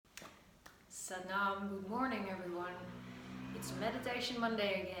Sanam, good morning everyone. It's Meditation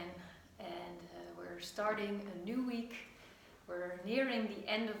Monday again, and we're starting a new week. We're nearing the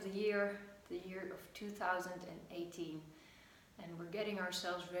end of the year of 2018, and we're getting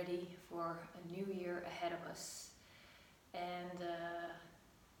ourselves ready for a new year ahead of us. And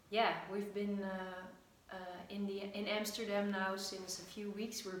we've been in Amsterdam now since a few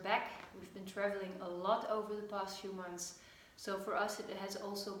weeks. We're back. We've been traveling a lot over the past few months. So for us it has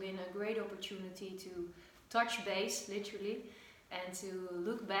also been a great opportunity to touch base, literally, and to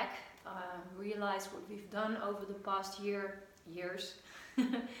look back, realize what we've done over the past years.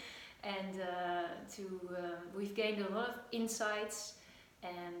 And we've gained a lot of insights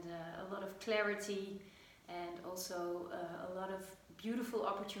and a lot of clarity, and also a lot of beautiful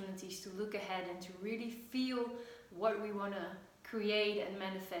opportunities to look ahead and to really feel what we want to create and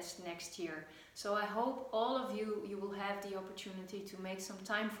manifest next year. So I hope all of you will have the opportunity to make some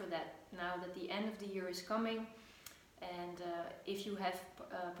time for that now that the end of the year is coming. And if you have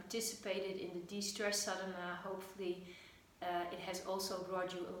participated in the De-Stress Sadhana, hopefully it has also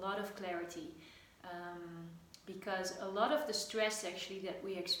brought you a lot of clarity. Because a lot of the stress actually that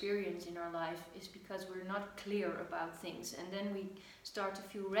we experience in our life is because we're not clear about things, and then we start to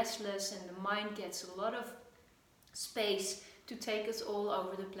feel restless, and the mind gets a lot of space to take us all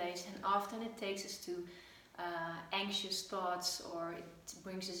over the place, and often it takes us to anxious thoughts, or it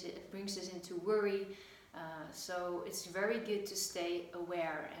brings us into worry. So it's very good to stay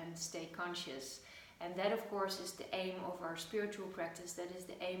aware and stay conscious. And that, of course, is the aim of our spiritual practice. That is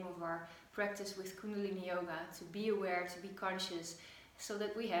the aim of our practice with Kundalini Yoga, to be aware, to be conscious, so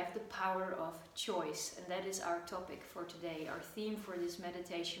that we have the power of choice. And that is our topic for today, our theme for this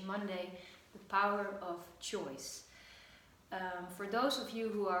Meditation Monday, the power of choice. For those of you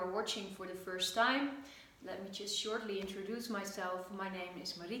who are watching for the first time, let me just shortly introduce myself. My name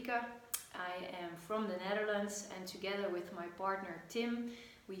is Marika. I am from the Netherlands, and together with my partner Tim,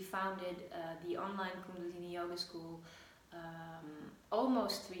 we founded the online Kundalini Yoga School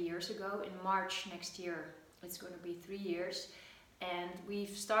almost 3 years ago. In March next year, it's going to be 3 years. And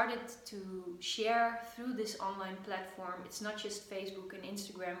we've started to share through this online platform. It's not just Facebook and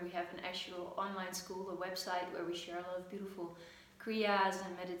Instagram. We have an actual online school, a website where we share a lot of beautiful kriyas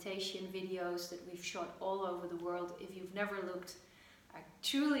and meditation videos that we've shot all over the world. If you've never looked, I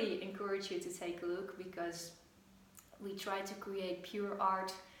truly encourage you to take a look, because we try to create pure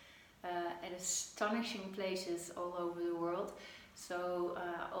art at astonishing places all over the world. So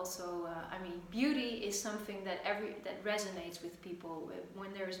beauty is something that resonates with people.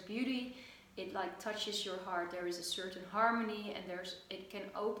 When there's beauty, it like touches your heart. There is a certain harmony, and it can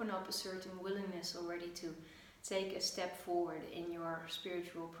open up a certain willingness already to take a step forward in your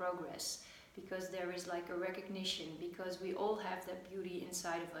spiritual progress, because there is like a recognition, because we all have that beauty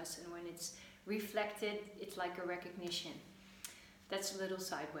inside of us, and when it's reflected, it's like a recognition. That's a little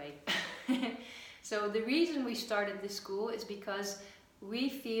sideway. So the reason we started this school is because we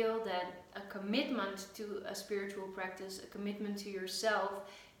feel that a commitment to a spiritual practice, a commitment to yourself,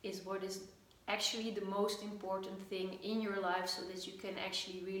 is what is actually the most important thing in your life, so that you can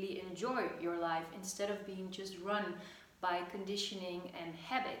actually really enjoy your life instead of being just run by conditioning and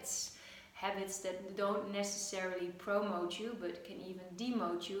habits. Habits that don't necessarily promote you, but can even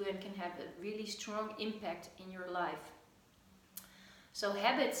demote you and can have a really strong impact in your life. So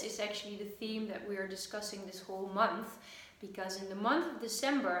habits is actually the theme that we are discussing this whole month, because in the month of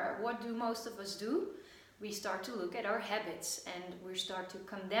December, what do most of us do? We start to look at our habits, and we start to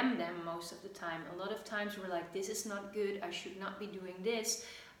condemn them most of the time. A lot of times we're like, this is not good, I should not be doing this,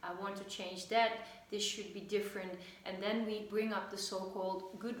 I want to change that, this should be different. And then we bring up the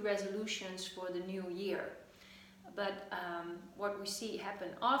so-called good resolutions for the new year. But what we see happen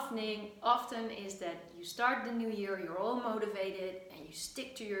often is that you start the new year, you're all motivated, and you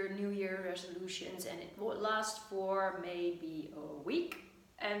stick to your new year resolutions, and it will last for maybe a week,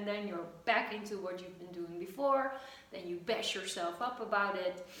 and then you're back into what you've been doing before. Then you bash yourself up about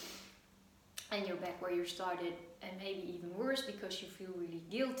it, and you're back where you started, and maybe even worse, because you feel really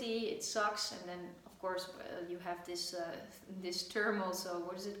guilty, it sucks. And then of course you have this term also,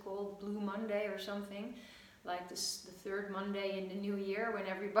 what is it called, Blue Monday or something, like this, the third Monday in the new year, when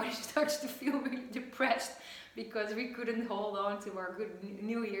everybody starts to feel really depressed because we couldn't hold on to our good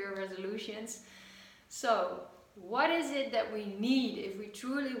new year resolutions. So what is it that we need if we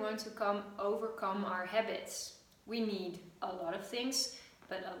truly want to overcome our habits? We need a lot of things,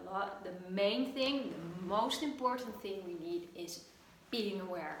 but the main thing, the most important thing we need is being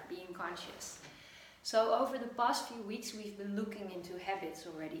aware, being conscious. So over the past few weeks we've been looking into habits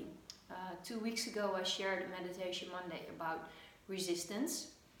already. 2 weeks ago I shared a Meditation Monday about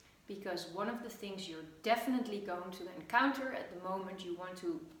resistance, because one of the things you're definitely going to encounter at the moment you want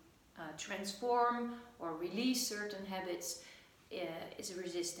to transform or release certain habits is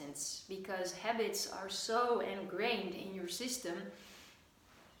resistance, because habits are so ingrained in your system,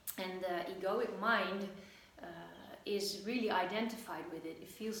 and the egoic mind is really identified with it. It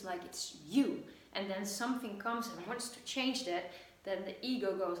feels like it's you, and then something comes and wants to change that, then the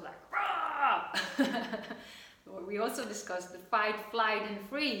ego goes like rah! We also discussed the fight, flight and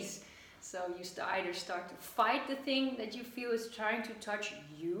freeze. So you either start to fight the thing that you feel is trying to touch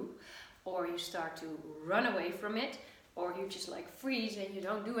you, or you start to run away from it, or you just like freeze and you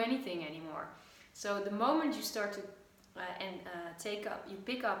don't do anything anymore. So the moment you start to you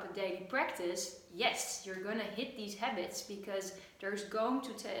pick up a daily practice, yes, you're gonna hit these habits, because there's going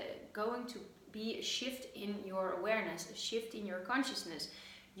to be a shift in your awareness, a shift in your consciousness.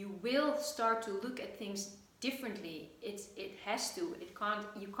 You will start to look at things differently. It has to.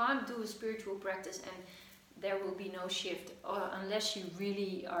 You can't do a spiritual practice and there will be no shift, unless you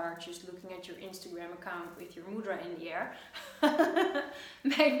really are just looking at your Instagram account with your mudra in the air.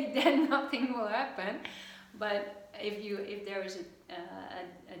 Maybe then nothing will happen. But if there is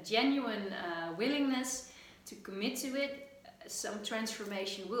a genuine willingness to commit to it, some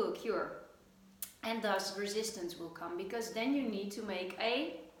transformation will occur, and thus resistance will come, because then you need to make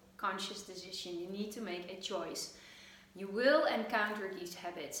a conscious decision. You need to make a choice. You will encounter these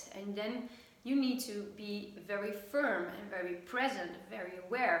habits, and then you need to be very firm and very present, very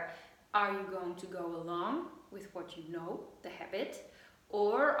aware. Are you going to go along with what you know, the habit,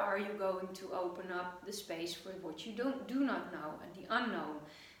 or are you going to open up the space for what you do not know, and the unknown?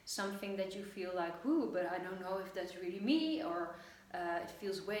 Something that you feel like, ooh, but I don't know if that's really me, or it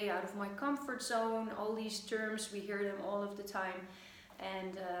feels way out of my comfort zone. All these terms, we hear them all of the time.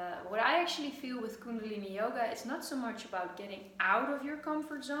 And what I actually feel with Kundalini Yoga, it's not so much about getting out of your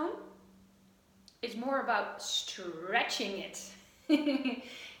comfort zone. It's more about stretching it.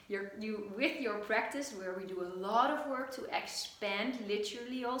 With your practice, where we do a lot of work to expand,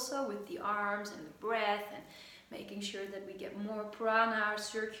 literally also with the arms and the breath, and making sure that we get more prana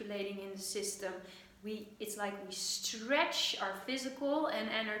circulating in the system. It's like we stretch our physical and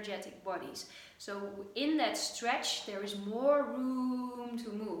energetic bodies. So in that stretch, there is more room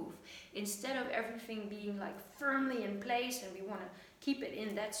to move. Instead of everything being like firmly in place and we want to keep it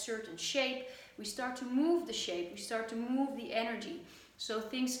in that certain shape, we start to move the shape, we start to move the energy. So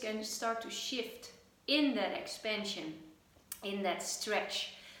things can start to shift in that expansion, in that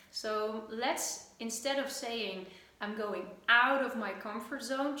stretch. So let's, instead of saying I'm going out of my comfort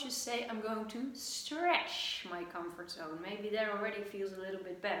zone, just say I'm going to stretch my comfort zone. Maybe that already feels a little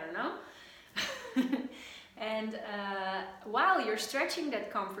bit better, no? And while you're stretching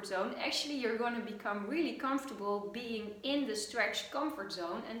that comfort zone, actually you're going to become really comfortable being in the stretched comfort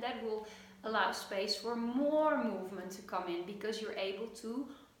zone, and that will allow space for more movement to come in, because you're able to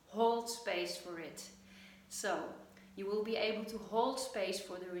hold space for it. So you will be able to hold space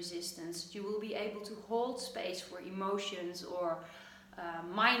for the resistance. You will be able to hold space for emotions or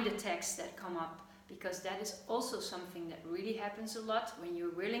mind attacks that come up, because that is also something that really happens a lot. When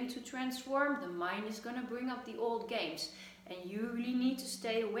you're willing to transform, the mind is going to bring up the old games, and you really need to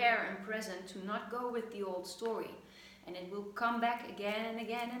stay aware and present to not go with the old story, and it will come back again and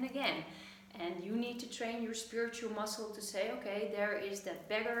again and again. And you need to train your spiritual muscle to say, okay, there is that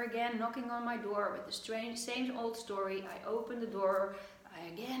beggar again knocking on my door with the same old story. I open the door, I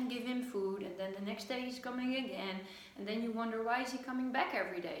again give him food, and then the next day he's coming again. And then you wonder, why is he coming back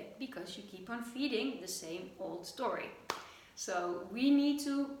every day? Because you keep on feeding the same old story. So we need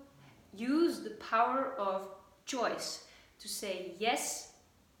to use the power of choice to say yes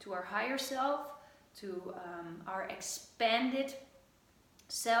to our higher self, to our expanded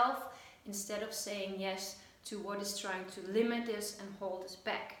self, instead of saying yes to what is trying to limit us and hold us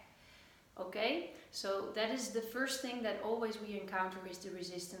back. Okay, so that is the first thing that always we encounter, is the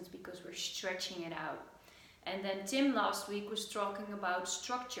resistance, because we're stretching it out. And then Tim last week was talking about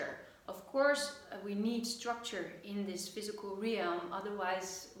structure. Of course, we need structure in this physical realm,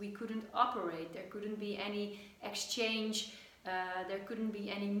 otherwise we couldn't operate. There couldn't be any exchange, there couldn't be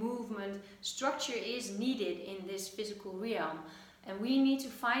any movement. Structure is needed in this physical realm. And we need to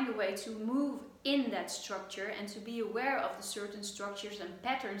find a way to move in that structure and to be aware of the certain structures and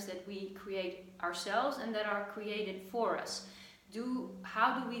patterns that we create ourselves and that are created for us.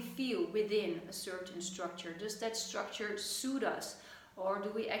 How do we feel within a certain structure? Does that structure suit us? Or do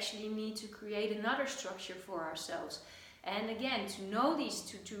we actually need to create another structure for ourselves? And again, to know these,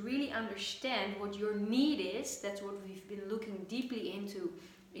 to really understand what your need is, that's what we've been looking deeply into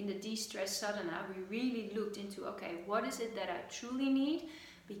in the de-stress sadhana. We really looked into, okay, what is it that I truly need?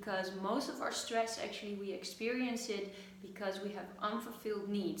 because most of our stress, actually we experience it because we have unfulfilled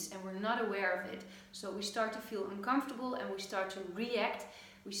needs and we're not aware of it. So we start to feel uncomfortable and we start to react.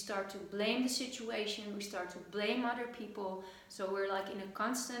 We start to blame the situation, we start to blame other people. So we're like in a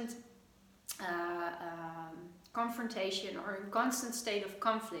constant confrontation or a constant state of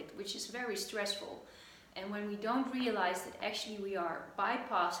conflict, which is very stressful. And when we don't realize that actually we are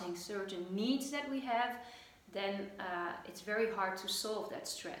bypassing certain needs that we have, then it's very hard to solve that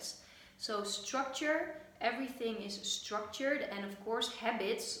stress. So structure, everything is structured, and of course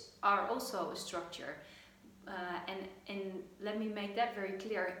habits are also a structure. And let me make that very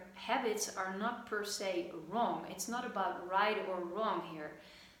clear. Habits are not per se wrong. It's not about right or wrong here.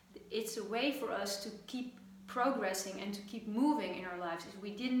 It's a way for us to keep progressing and to keep moving in our lives. If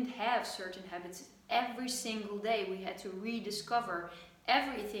we didn't have certain habits, every single day we had to rediscover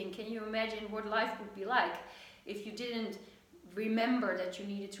everything. Can you imagine what life would be like if you didn't remember that you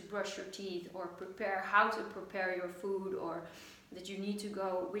needed to brush your teeth, or prepare how to prepare your food, or that you need to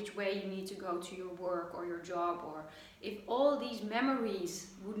go, which way you need to go to your work or your job, or if all these memories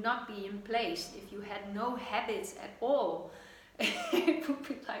would not be in place, if you had no habits at all, it would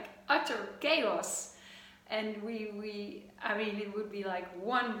be like utter chaos. And it would be like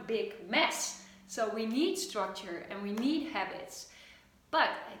one big mess. So we need structure and we need habits. But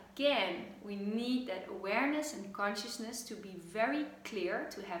again, we need that awareness and consciousness to be very clear,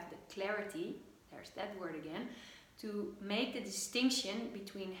 to have the clarity, there's that word again, to make the distinction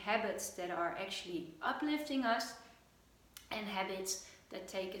between habits that are actually uplifting us and habits that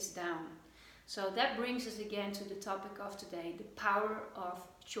take us down. So that brings us again to the topic of today, the power of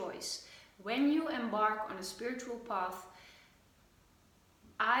choice. When you embark on a spiritual path,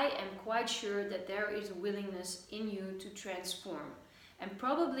 I am quite sure that there is a willingness in you to transform. And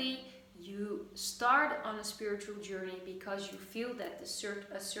probably you start on a spiritual journey because you feel that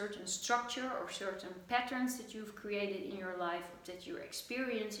a certain structure or certain patterns that you've created in your life, that you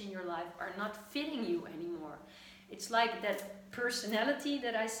experience in your life, are not fitting you anymore. It's like that personality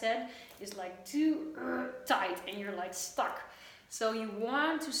that I said is like too tight and you're like stuck. So you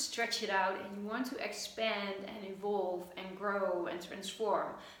want to stretch it out and you want to expand and evolve and grow and transform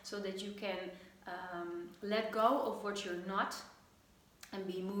so that you can let go of what you're not and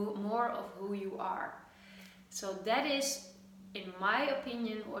be more of who you are. So that is, in my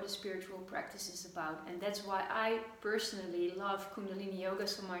opinion, what a spiritual practice is about. And that's why I personally love Kundalini Yoga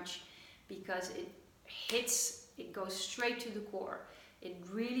so much, because it goes straight to the core. It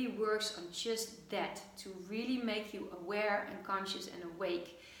really works on just that, to really make you aware and conscious and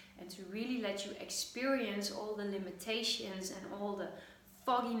awake, and to really let you experience all the limitations and all the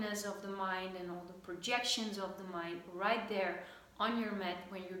fogginess of the mind and all the projections of the mind right there on your mat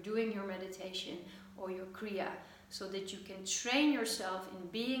when you're doing your meditation or your kriya, so that you can train yourself in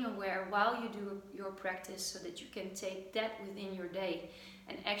being aware while you do your practice, so that you can take that within your day.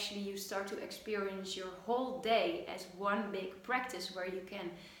 And actually you start to experience your whole day as one big practice where you can,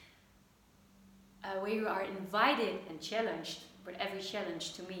 where you are invited and challenged, but every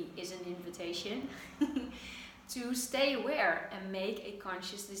challenge to me is an invitation to stay aware and make a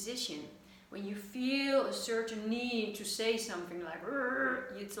conscious decision. When you feel a certain need to say something like,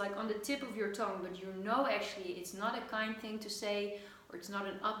 it's like on the tip of your tongue, but you know actually it's not a kind thing to say, or it's not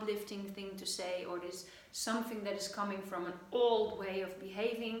an uplifting thing to say, or it is something that is coming from an old way of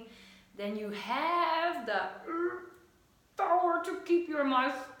behaving, then you have the power to keep your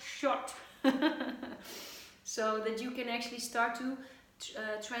mouth shut. So that you can actually start to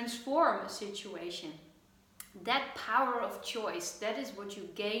transform a situation. That power of choice, that is what you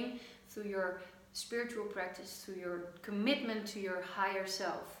gain through your spiritual practice, through your commitment to your higher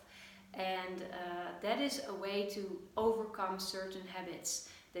self. And that is a way to overcome certain habits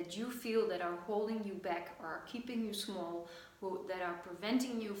that you feel that are holding you back or are keeping you small, that are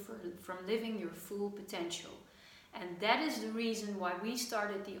preventing you from living your full potential. And that is the reason why we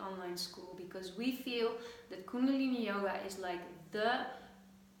started the online school, because we feel that Kundalini Yoga is like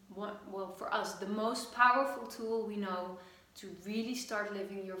for us, the most powerful tool we know to really start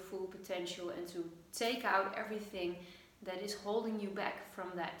living your full potential and to take out everything that is holding you back from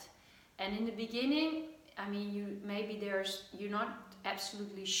that. And in the beginning, I mean, you're not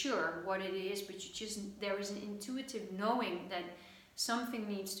absolutely sure what it is, but there is an intuitive knowing that something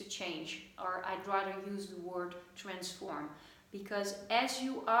needs to change, or I'd rather use the word transform, because as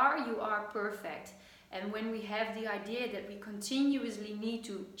you are perfect. And when we have the idea that we continuously need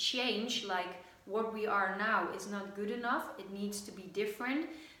to change, like what we are now is not good enough, it needs to be different,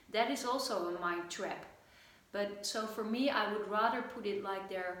 that is also a mind trap. But so for me, I would rather put it like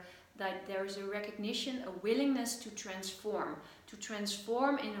that there is a recognition, a willingness to transform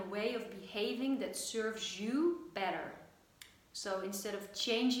in a way of behaving that serves you better. So instead of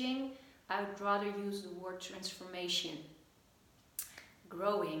changing, I would rather use the word transformation.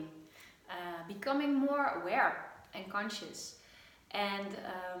 Growing, becoming more aware and conscious. And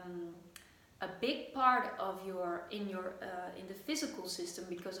a big part of in the physical system,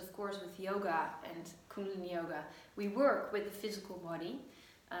 because of course with yoga and Kundalini yoga, we work with the physical body.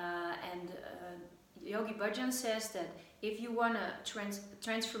 Yogi Bhajan says that if you want a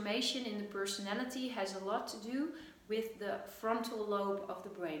transformation in the personality, has a lot to do with the frontal lobe of the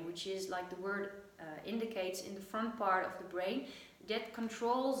brain, which is, like the word indicates, in the front part of the brain that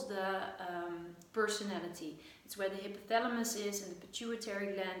controls the personality. It's where the hypothalamus is, and the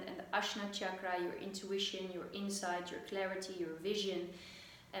pituitary gland, and the Ajna chakra, your intuition, your insight, your clarity, your vision.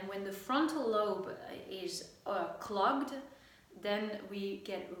 And when the frontal lobe is clogged, then we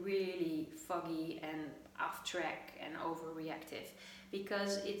get really foggy and off track and overreactive,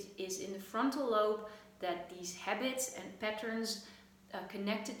 because it is in the frontal lobe that these habits and patterns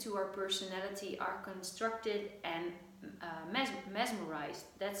connected to our personality are constructed and mesmerized.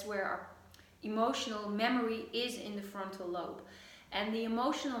 That's where our emotional memory is, in the frontal lobe. And the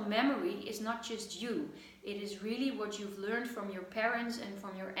emotional memory is not just you, it is really what you've learned from your parents and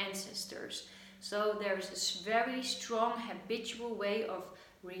from your ancestors. So there's this very strong habitual way of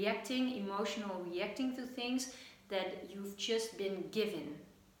emotional reacting to things that you've just been given.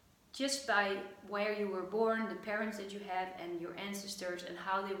 Just by where you were born, the parents that you had, and your ancestors, and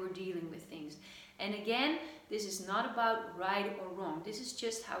how they were dealing with things. And again, this is not about right or wrong, this is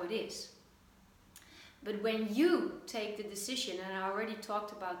just how it is. But when you take the decision, and I already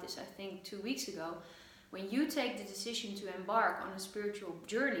talked about this I think 2 weeks ago, when you take the decision to embark on a spiritual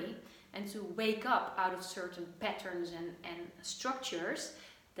journey and to wake up out of certain patterns and structures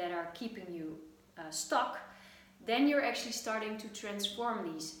that are keeping you stuck, then you're actually starting to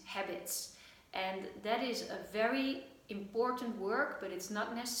transform these habits. And that is a very important work, but it's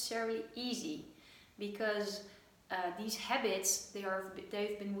not necessarily easy, because these habits,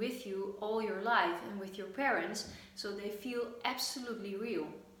 they've been with you all your life and with your parents, so they feel absolutely real.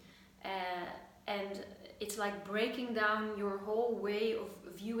 And it's like breaking down your whole way of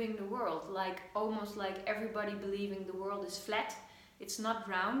viewing the world, like almost like everybody believing the world is flat, it's not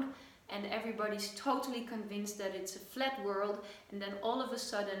round, and everybody's totally convinced that it's a flat world, and then all of a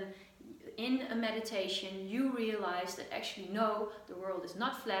sudden in a meditation you realize that actually no, the world is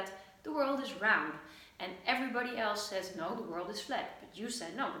not flat, the world is round. And everybody else says no, the world is flat, but you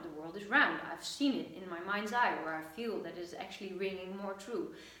said no, but the world is round. I've seen it in my mind's eye, where I feel that is actually ringing more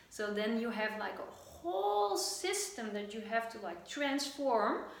true. So then you have like a whole system that you have to like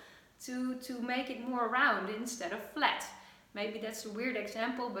transform to make it more round instead of flat. Maybe that's a weird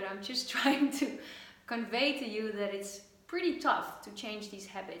example, but I'm just trying to convey to you that it's pretty tough to change these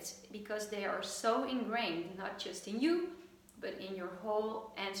habits, because they are so ingrained, not just in you, but in your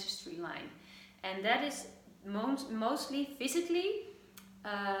whole ancestry line. And that is mostly physically,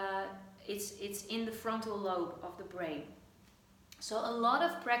 it's in the frontal lobe of the brain. So a lot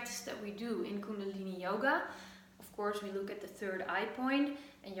of practice that we do in Kundalini Yoga, of course we look at the third eye point,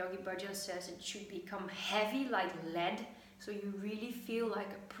 and Yogi Bhajan says it should become heavy like lead, so you really feel like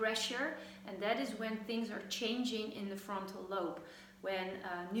a pressure, and that is when things are changing in the frontal lobe, when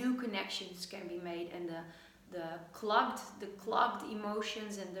new connections can be made, and the clogged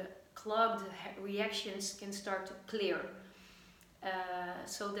emotions and the clogged reactions can start to clear,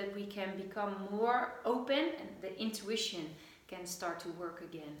 so that we can become more open, and the intuition can start to work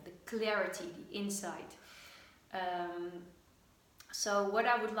again, the clarity, the insight. So what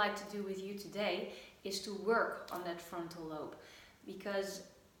I would like to do with you today is to work on that frontal lobe, because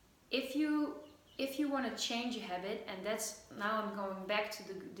if you want to change a habit, and that's, now I'm going back to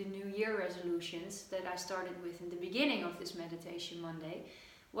the New Year resolutions that I started with in the beginning of this Meditation Monday.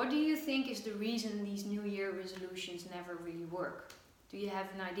 What do you think is the reason these New Year resolutions never really work? Do you have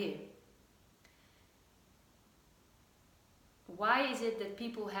an idea? Why is it that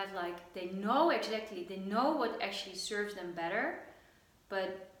people have they know what actually serves them better,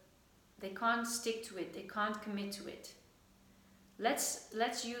 but they can't stick to it, they can't commit to it?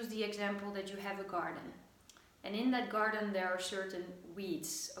 Let's use the example that you have a garden. And in that garden there are certain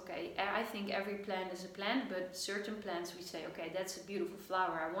weeds. Okay, I think every plant is a plant, but certain plants we say, okay, that's a beautiful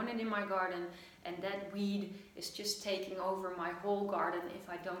flower, I want it in my garden, and that weed is just taking over my whole garden. If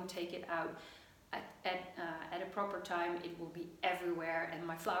I don't take it out at a proper time, it will be everywhere and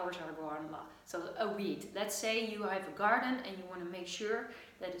my flowers are gone. So a weed. Let's say you have a garden and you want to make sure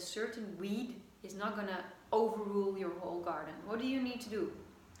that a certain weed is not going to overrule your whole garden. What do you need to do?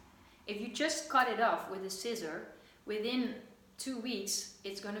 If you just cut it off with a scissor, within 2 weeks,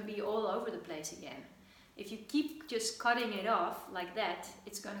 it's going to be all over the place again. If you keep just cutting it off like that,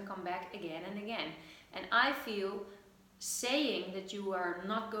 it's going to come back again and again. And I feel saying that you are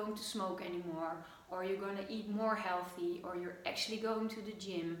not going to smoke anymore, or you're going to eat more healthy, or you're actually going to the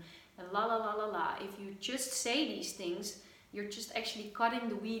gym, and la la la la la. If you just say these things, you're just actually cutting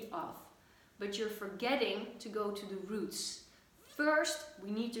the weed off. But you're forgetting to go to the roots. First,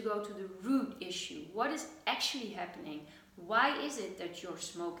 we need to go to the root issue. What is actually happening? Why is it that you're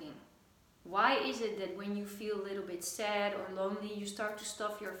smoking? Why is it that when you feel a little bit sad or lonely, you start to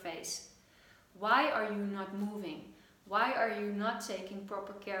stuff your face? Why are you not moving? Why are you not taking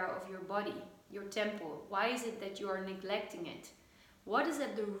proper care of your body, your temple? Why is it that you are neglecting it? What is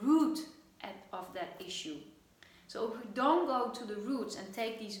at the root of that issue? So if we don't go to the roots and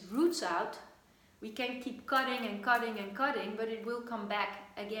take these roots out, we can keep cutting and cutting and cutting, but it will come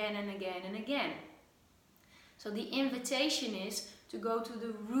back again and again and again. So the invitation is to go to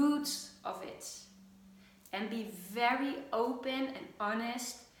the roots of it and be very open and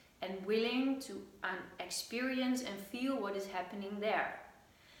honest and willing to experience and feel what is happening there.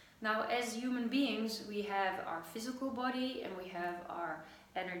 Now, as human beings, we have our physical body and we have our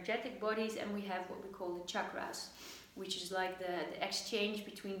energetic bodies, and we have what we call the chakras, which is like the exchange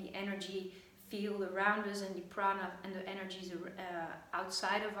between the energy field around us and the prana and the energies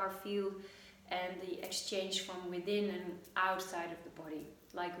outside of our field, and the exchange from within and outside of the body,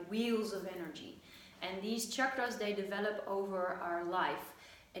 like wheels of energy. And these chakras, they develop over our life.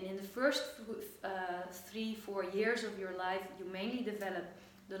 And in the first 3-4 years of your life, you mainly develop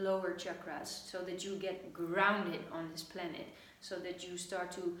the lower chakras, so that you get grounded on this planet, so that you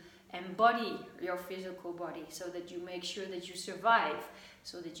start to embody your physical body, so that you make sure that you survive,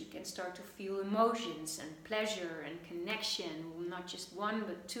 so that you can start to feel emotions and pleasure and connection, not just one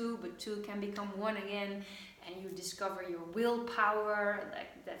but two can become one again, and you discover your willpower.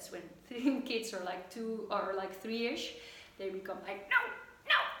 Like, that's when kids are like 2 or like 3ish, they become like,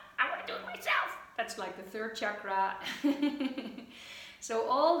 no, I want to do it myself. That's like the third chakra. So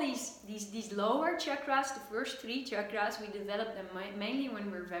all these lower chakras, the first 3 chakras, we develop them mainly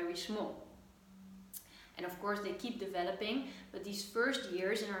when we're very small. And of course they keep developing, but these first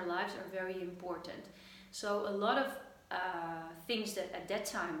years in our lives are very important. So a lot of things that at that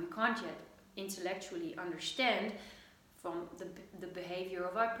time we can't yet intellectually understand, from the behavior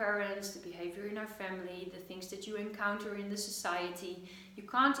of our parents, the behavior in our family, the things that you encounter in the society. You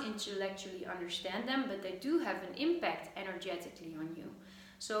can't intellectually understand them, but they do have an impact energetically on you.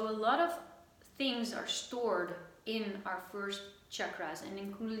 So a lot of things are stored in our first chakras, and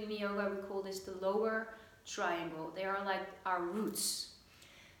in Kundalini Yoga we call this the lower triangle. They are like our roots.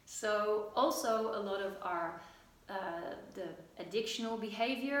 So also a lot of our the addictional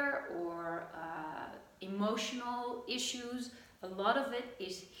behavior or emotional issues, a lot of it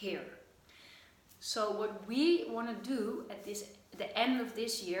is here. So what we want to do at the end of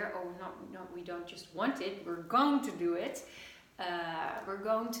this year, or not, we don't just want it, we're going to do it. We're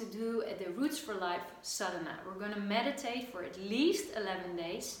going to do the Roots for Life sadhana. We're going to meditate for at least 11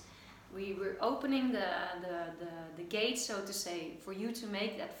 days. We're opening the gates, so to say, for you to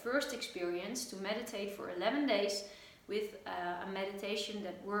make that first experience, to meditate for 11 days with a meditation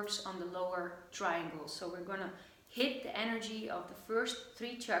that works on the lower triangle. So we're going to hit the energy of the first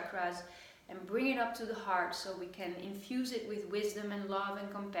 3 chakras and bring it up to the heart, so we can infuse it with wisdom and love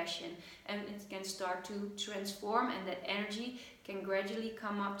and compassion, and it can start to transform, and that energy can gradually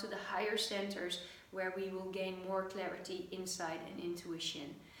come up to the higher centers, where we will gain more clarity, insight and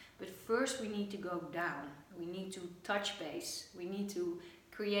intuition. But first we need to go down. We need to touch base. We need to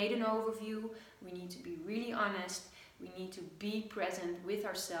create an overview. We need to be really honest. We need to be present with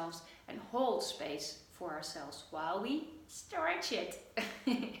ourselves and hold space for ourselves while we stretch it.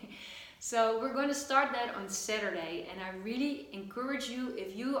 So we're going to start that on Saturday, and I really encourage you,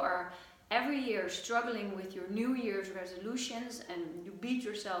 if you are every year struggling with your New Year's resolutions and you beat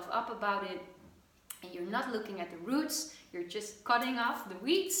yourself up about it, and you're not looking at the roots, you're just cutting off the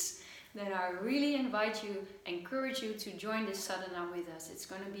weeds, then I really encourage you to join this sadhana with us. It's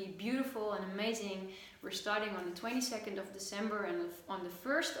going to be beautiful and amazing. We're starting on the 22nd of December, and on the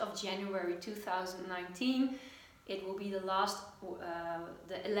 1st of January 2019, it will be the last,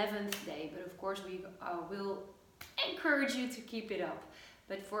 the 11th day. But of course we will encourage you to keep it up.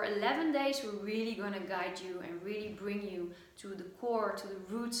 But for 11 days we're really going to guide you and really bring you to the core, to the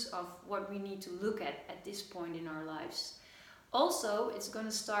roots of what we need to look at this point in our lives. Also, it's going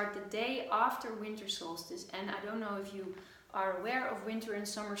to start the day after winter solstice, and I don't know if you are aware of winter and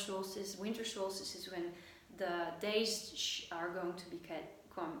summer solstice. Winter solstice is when the days are going to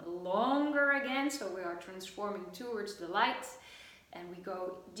become longer again, so we are transforming towards the light, and we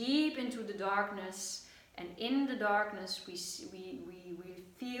go deep into the darkness, and in the darkness we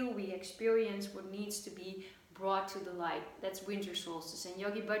feel, we experience what needs to be brought to the light. That's winter solstice, and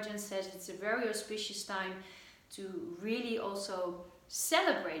Yogi Bhajan says it's a very auspicious time to really also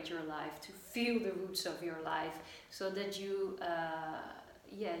celebrate your life, to feel the roots of your life, so that you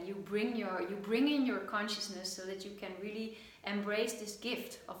you bring in your consciousness, so that you can really embrace this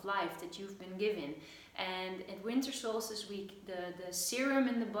gift of life that you've been given. And at winter solstice week, the serum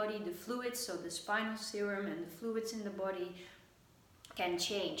in the body, the fluids, so the spinal serum and the fluids in the body can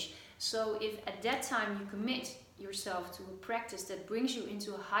change. So if at that time you commit yourself to a practice that brings you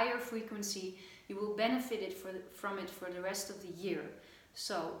into a higher frequency, you will benefit from it for the rest of the year.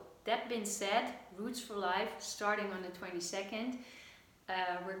 So that being said, Roots for Life starting on the 22nd.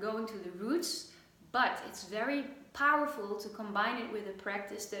 We're going to the roots, but it's very powerful to combine it with a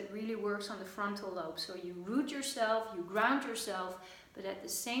practice that really works on the frontal lobe. So you root yourself, you ground yourself, but at the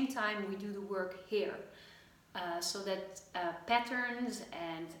same time we do the work here. So that patterns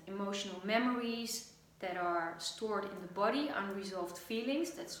and emotional memories that are stored in the body, unresolved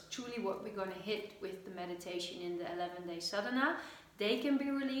feelings, that's truly what we're going to hit with the meditation in the 11-day sadhana. They can be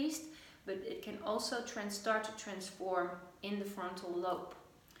released, but it can also start to transform in the frontal lobe.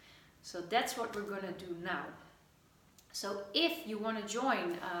 So that's what we're going to do now. So if you want to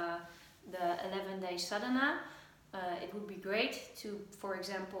join the 11-day sadhana, it would be great to, for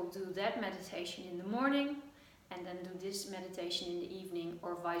example, do that meditation in the morning and then do this meditation in the evening,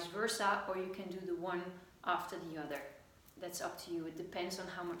 or vice versa, or you can do the one after the other. That's up to you. It depends on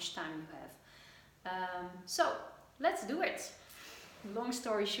how much time you have. So let's do it. Long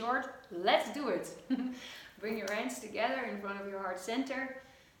story short, let's do it. Bring your hands together in front of your heart center.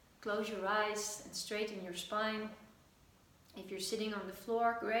 Close your eyes and straighten your spine. If you're sitting on the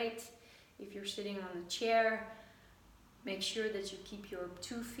floor, great. If you're sitting on a chair, make sure that you keep your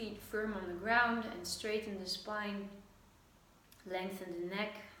 2 feet firm on the ground and straighten the spine. Lengthen the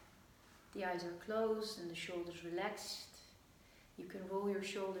neck. The eyes are closed and the shoulders relaxed. You can roll your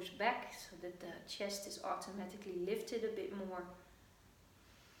shoulders back so that the chest is automatically lifted a bit more.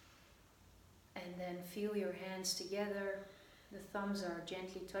 And then feel your hands together. The thumbs are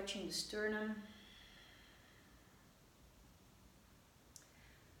gently touching the sternum.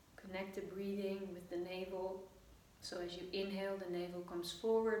 Connect the breathing with the navel. So as you inhale, the navel comes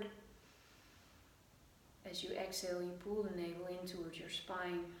forward. As you exhale, you pull the navel in towards your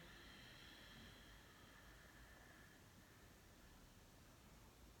spine.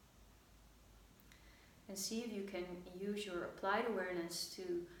 And see if you can use your applied awareness to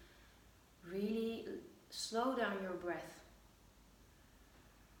really slow down your breath.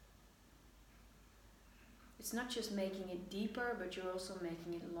 It's not just making it deeper, but you're also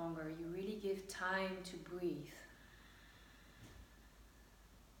making it longer. You really give time to breathe.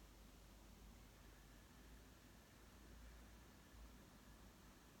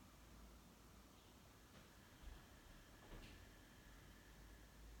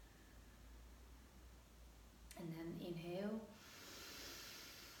 And then inhale.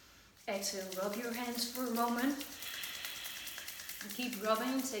 Exhale, rub your hands for a moment. And keep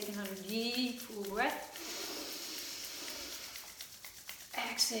rubbing, take another deep, full breath.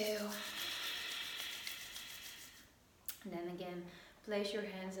 Exhale. And then again, place your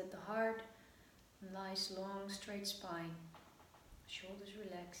hands at the heart. Nice, long, straight spine. Shoulders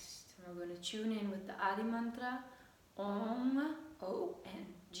relaxed. And we're going to tune in with the Adi mantra. Om,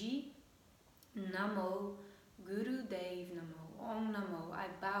 O-N-G, Namo, Guru Dev Namo, Om Namo. I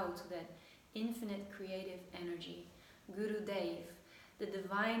bow to that infinite creative energy. Guru Dev, the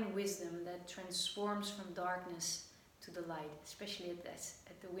divine wisdom that transforms from darkness to the light, especially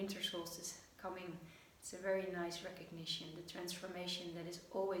at the winter solstice coming. It's a very nice recognition, the transformation that is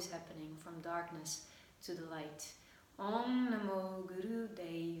always happening from darkness to the light. Om Namo Guru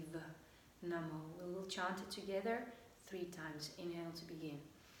Dev Namo. We will chant it together 3 times. Inhale to begin.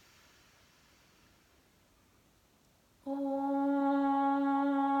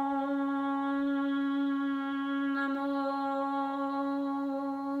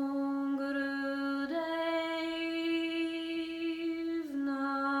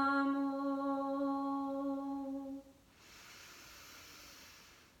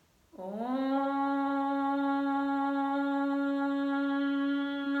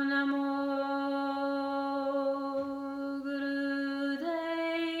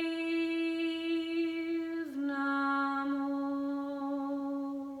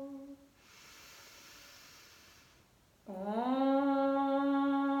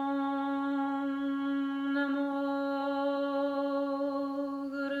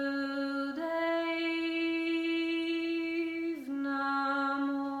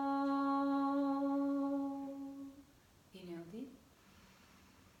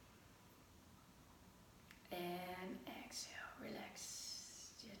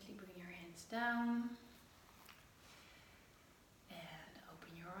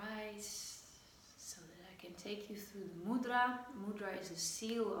 take you through the mudra. Mudra is a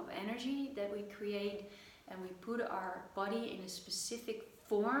seal of energy that we create, and we put our body in a specific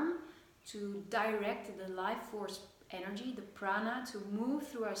form to direct the life force energy, the prana, to move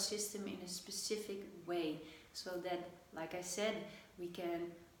through our system in a specific way, so that, like I said, we can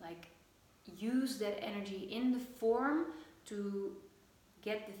use that energy in the form to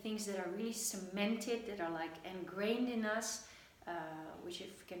get the things that are really cemented, that are ingrained in us, which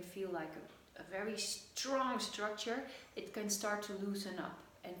can feel like a very strong structure. It can start to loosen up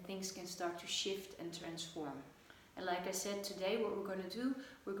and things can start to shift and transform. And like I said, today what we're going to do,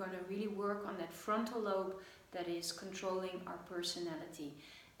 we're going to really work on that frontal lobe that is controlling our personality.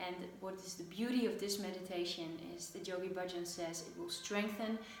 And what is the beauty of this meditation is that Yogi Bhajan says it will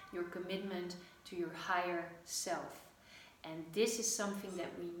strengthen your commitment to your higher self. And this is something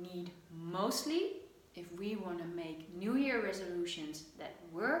that we need mostly if we want to make New Year resolutions that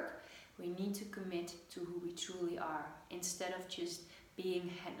work. We need to commit to who we truly are, instead of just being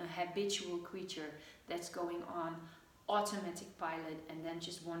a habitual creature that's going on automatic pilot and then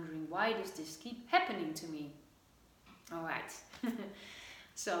just wondering, why does this keep happening to me? Alright,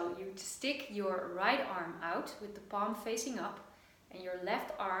 so you stick your right arm out with the palm facing up, and your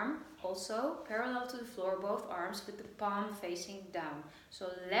left arm also parallel to the floor, both arms with the palm facing down. So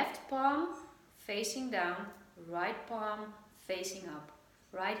left palm facing down, right palm facing up.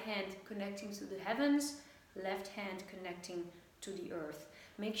 Right hand connecting to the heavens, left hand connecting to the earth.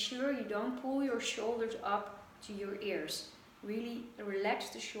 Make sure you don't pull your shoulders up to your ears. Really relax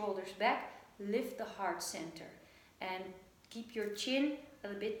the shoulders back, lift the heart center, and keep your chin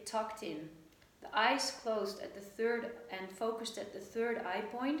a bit tucked in. The eyes closed at the third and focused at the third eye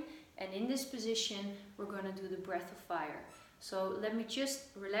point, and in this position we're going to do the breath of fire. So let me just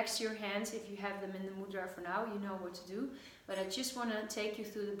relax your hands. If you have them in the mudra for now, you know what to do. But I just want to take you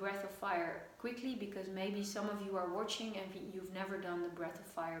through the breath of fire quickly, because maybe some of you are watching and you've never done the breath of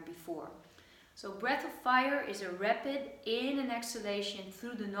fire before. So breath of fire is a rapid in and exhalation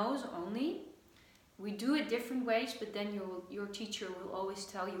through the nose only. We do it different ways, but then your teacher will always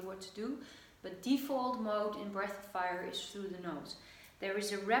tell you what to do. But default mode in breath of fire is through the nose. There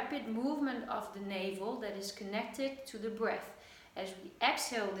is a rapid movement of the navel that is connected to the breath. As we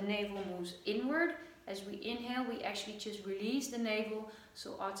exhale, the navel moves inward. As we inhale, we actually just release the navel,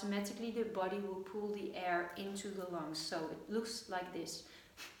 so automatically the body will pull the air into the lungs. So it looks like this.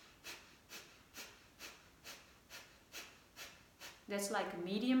 That's like a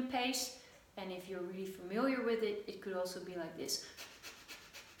medium pace, and if you're really familiar with it, it could also be like this.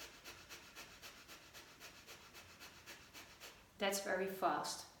 That's very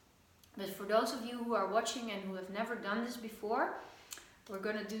fast. But for those of you who are watching and who have never done this before, we're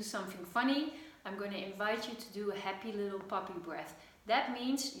going to do something funny. I'm going to invite you to do a happy little puppy breath. That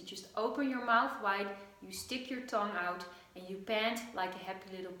means you just open your mouth wide, you stick your tongue out, and you pant like a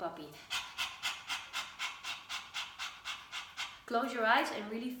happy little puppy. Close your eyes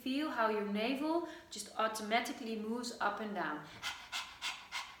and really feel how your navel just automatically moves up and down.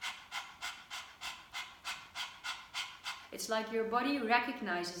 It's like your body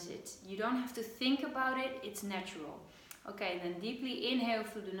recognizes it. You don't have to think about it, it's natural. Okay, then deeply inhale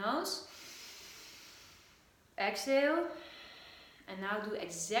through the nose. Exhale. And now do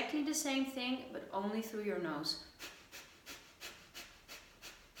exactly the same thing, but only through your nose.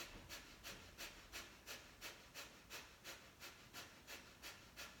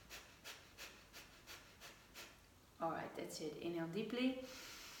 Alright, that's it. Inhale deeply.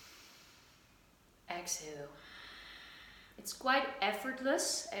 Exhale. It's quite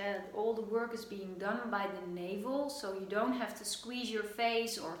effortless, and all the work is being done by the navel, so you don't have to squeeze your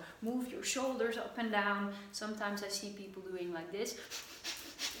face or move your shoulders up and down. Sometimes I see people doing like this.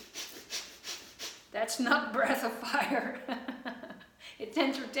 That's not breath of fire. It's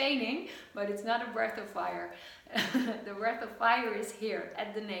entertaining, but it's not a breath of fire. The breath of fire is here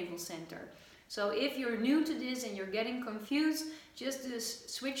at the navel center. So if you're new to this and you're getting confused, just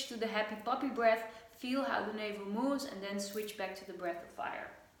switch to the happy puppy breath. Feel how the navel moves and then switch back to the breath of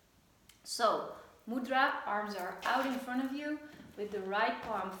fire. So, mudra, arms are out in front of you with the right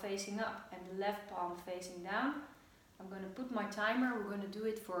palm facing up and the left palm facing down. I'm going to put my timer. We're going to do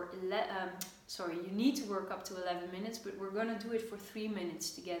it for, you need to work up to 11 minutes, but we're going to do it for 3 minutes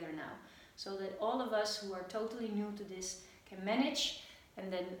together now. So that all of us who are totally new to this can manage.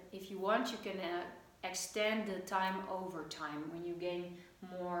 And then if you want, you can extend the time over time when you gain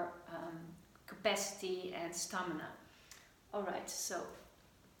more capacity and stamina. Alright, so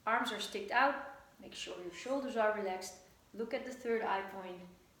arms are sticked out, make sure your shoulders are relaxed, look at the third eye point,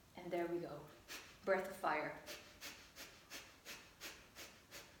 and there we go. Breath of fire.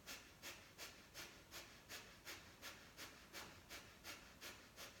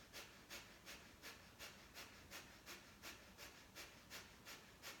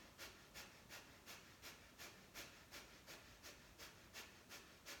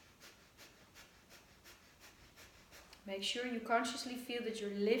 Make sure you consciously feel that you're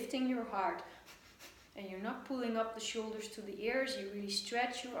lifting your heart and you're not pulling up the shoulders to the ears. You really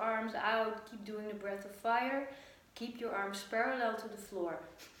stretch your arms out. Keep doing the breath of fire. Keep your arms parallel to the floor.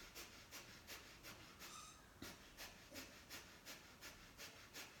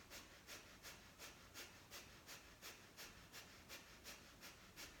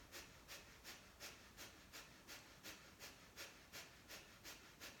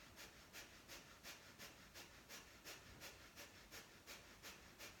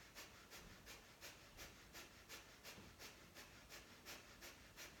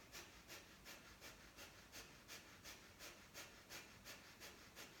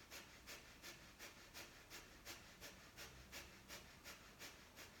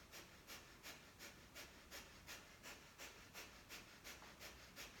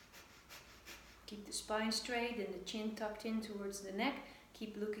 Keep the spine straight and the chin tucked in towards the neck.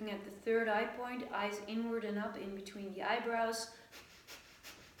 Keep looking at the third eye point, eyes inward and up in between the eyebrows.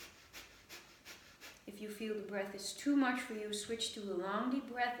 If you feel the breath is too much for you, switch to a long deep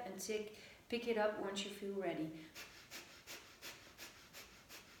breath and pick it up once you feel ready.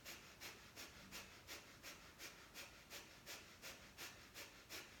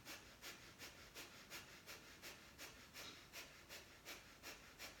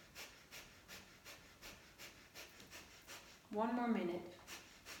 One more minute.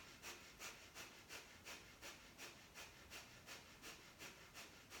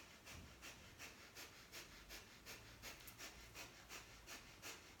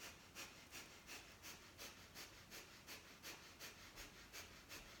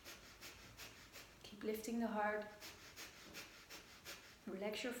 Keep lifting the heart.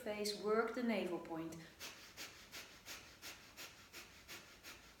 Relax your face, work the navel point.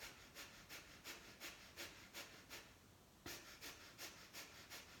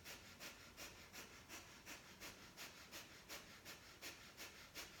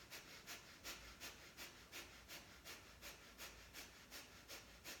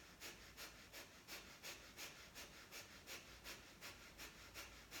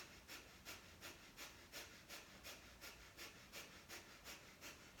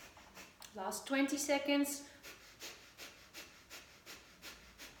 Last 20 seconds.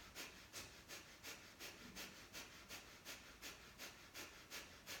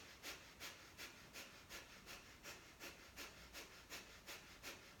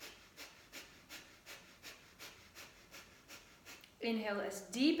 Inhale as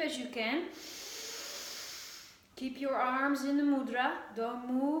deep as you can. Keep your arms in the mudra,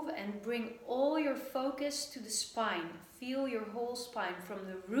 don't move, and bring all your focus to the spine. Feel your whole spine from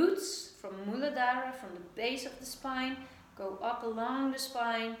the roots, from Muladhara, from the base of the spine. Go up along the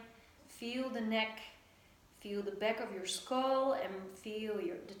spine, feel the neck, feel the back of your skull, and feel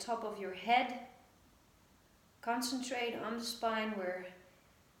the top of your head. Concentrate on the spine, where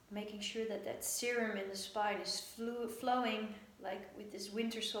making sure that serum in the spine is flowing. Like with this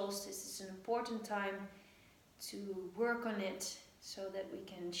winter solstice, it's an important time to work on it so that we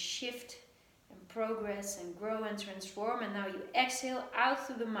can shift and progress and grow and transform. And now you exhale out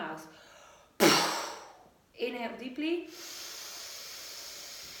through the mouth. Inhale deeply.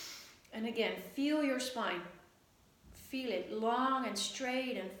 And again, feel your spine. Feel it long and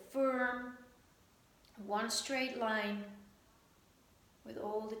straight and firm. One straight line with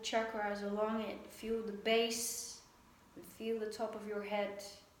all the chakras along it. Feel the base and feel the top of your head.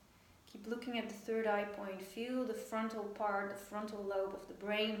 Keep looking at the third eye point. Feel the frontal part, the frontal lobe of the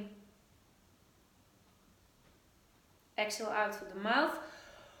brain. Exhale out through the mouth.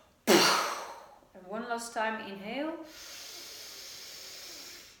 And one last time, inhale.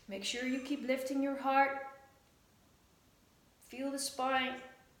 Make sure you keep lifting your heart. Feel the spine.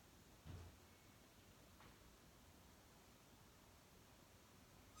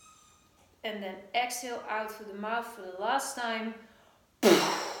 And then exhale out through the mouth for the last time.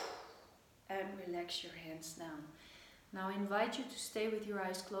 And relax your hands down. Now I invite you to stay with your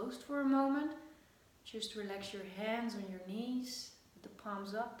eyes closed for a moment. Just relax your hands on your knees, with the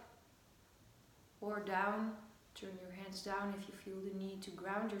palms up or down. Turn your hands down if you feel the need to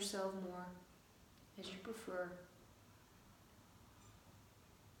ground yourself more, as you prefer.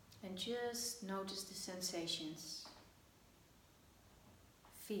 And just notice the sensations.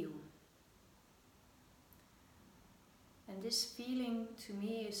 Feel. And this feeling to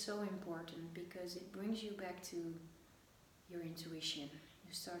me is so important because it brings you back to your intuition.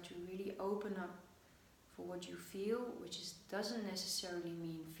 You start to really open up for what you feel, which doesn't necessarily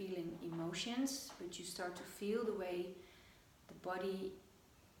mean feeling emotions, but you start to feel the way the body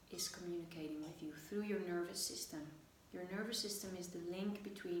is communicating with you through your nervous system. Your nervous system is the link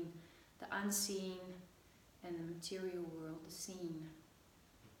between the unseen and the material world, the scene.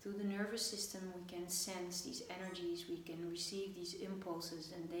 Through the nervous system we can sense these energies, we can receive these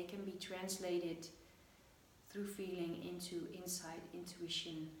impulses, and they can be translated through feeling into insight,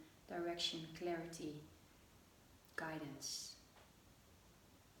 intuition, direction, clarity, guidance.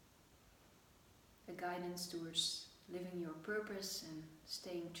 A guidance towards living your purpose and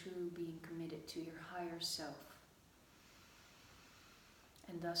staying true, being committed to your higher self,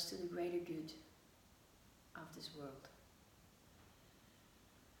 and thus to the greater good of this world.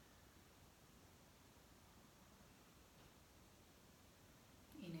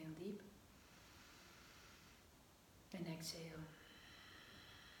 Inhale deep and exhale.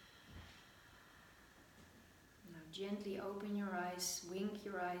 Now gently open your eyes, wink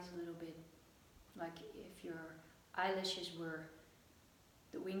your eyes a little bit, like if your eyelashes were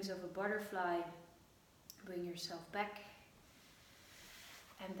the wings of a butterfly. Bring yourself back.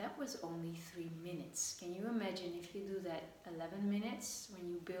 And that was only 3 minutes. Can you imagine if you do that 11 minutes when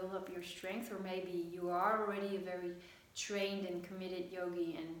you build up your strength? Or maybe you are already a very trained and committed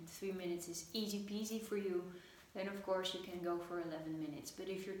yogi and 3 minutes is easy peasy for you, then of course you can go for 11 minutes. But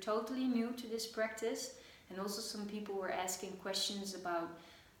if you're totally new to this practice, and also some people were asking questions about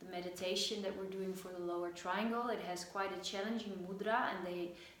the meditation that we're doing for the lower triangle, it has quite a challenging mudra and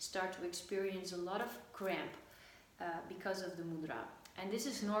they start to experience a lot of cramp because of the mudra. And this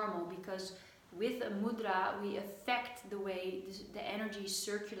is normal because with a mudra we affect the way the energy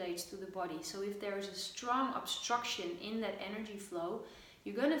circulates through the body. So if there is a strong obstruction in that energy flow,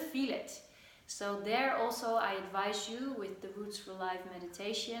 you're going to feel it. So there also I advise you with the Roots for Life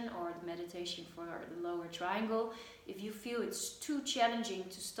meditation or the meditation for the lower triangle, if you feel it's too challenging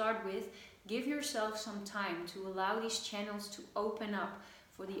to start with, give yourself some time to allow these channels to open up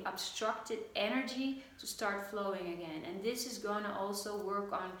for the obstructed energy to start flowing again. And this is going to also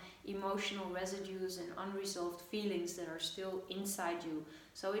work on emotional residues and unresolved feelings that are still inside you.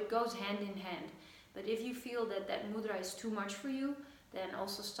 So it goes hand in hand. But if you feel that that mudra is too much for you, then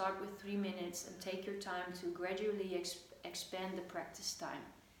also start with 3 minutes and take your time to gradually expand the practice time.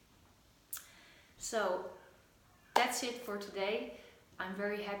 So that's it for today. I'm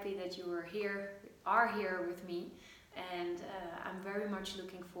very happy that you are here with me. And I'm very much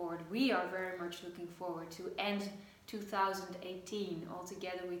looking forward, we are very much looking forward to end 2018 all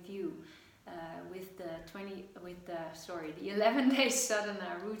together with you with the 11 days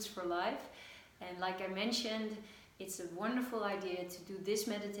sadhana Roots for Life. And like I mentioned, it's a wonderful idea to do this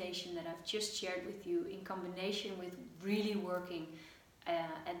meditation that I've just shared with you in combination with really working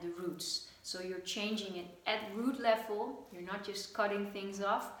at the roots. So you're changing it at root level, you're not just cutting things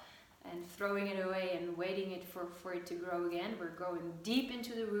off and throwing it away and waiting for it to grow again. We're going deep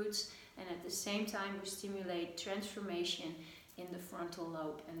into the roots, and at the same time we stimulate transformation in the frontal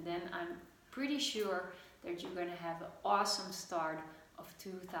lobe. And then I'm pretty sure that you're going to have an awesome start of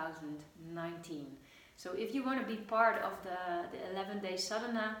 2019. So if you want to be part of the 11-day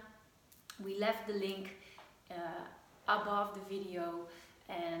sadhana, we left the link above the video,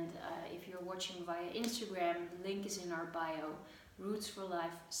 and if you're watching via Instagram, the link is in our bio. Roots for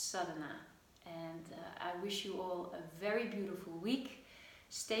Life Sadhana. And I wish you all a very beautiful week.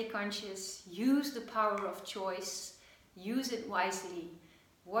 Stay conscious, use the power of choice, use it wisely.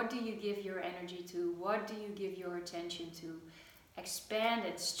 What do you give your energy to? What do you give your attention to? Expand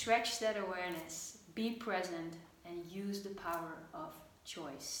and stretch that awareness, be present, and use the power of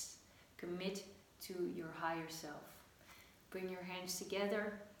choice. Commit to your higher self. Bring your hands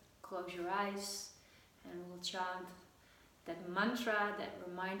together, close your eyes, and we'll chant that mantra that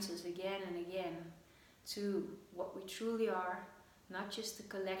reminds us again and again to what we truly are, not just a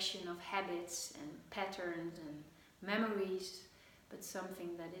collection of habits and patterns and memories, but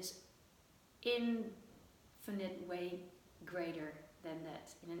something that is infinite way greater than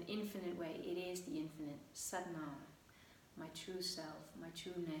that. In an infinite way, it is the infinite. Satnam, my true self, my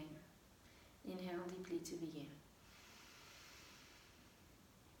true name. Inhale deeply to begin.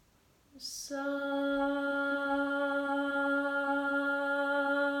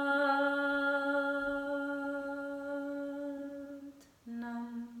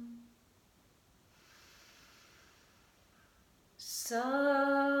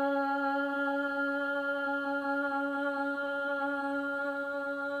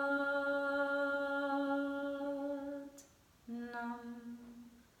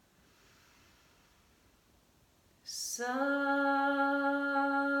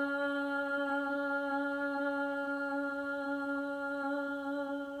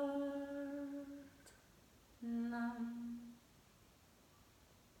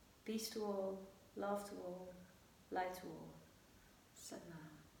 Peace to all, love to all, light to all. Satnam.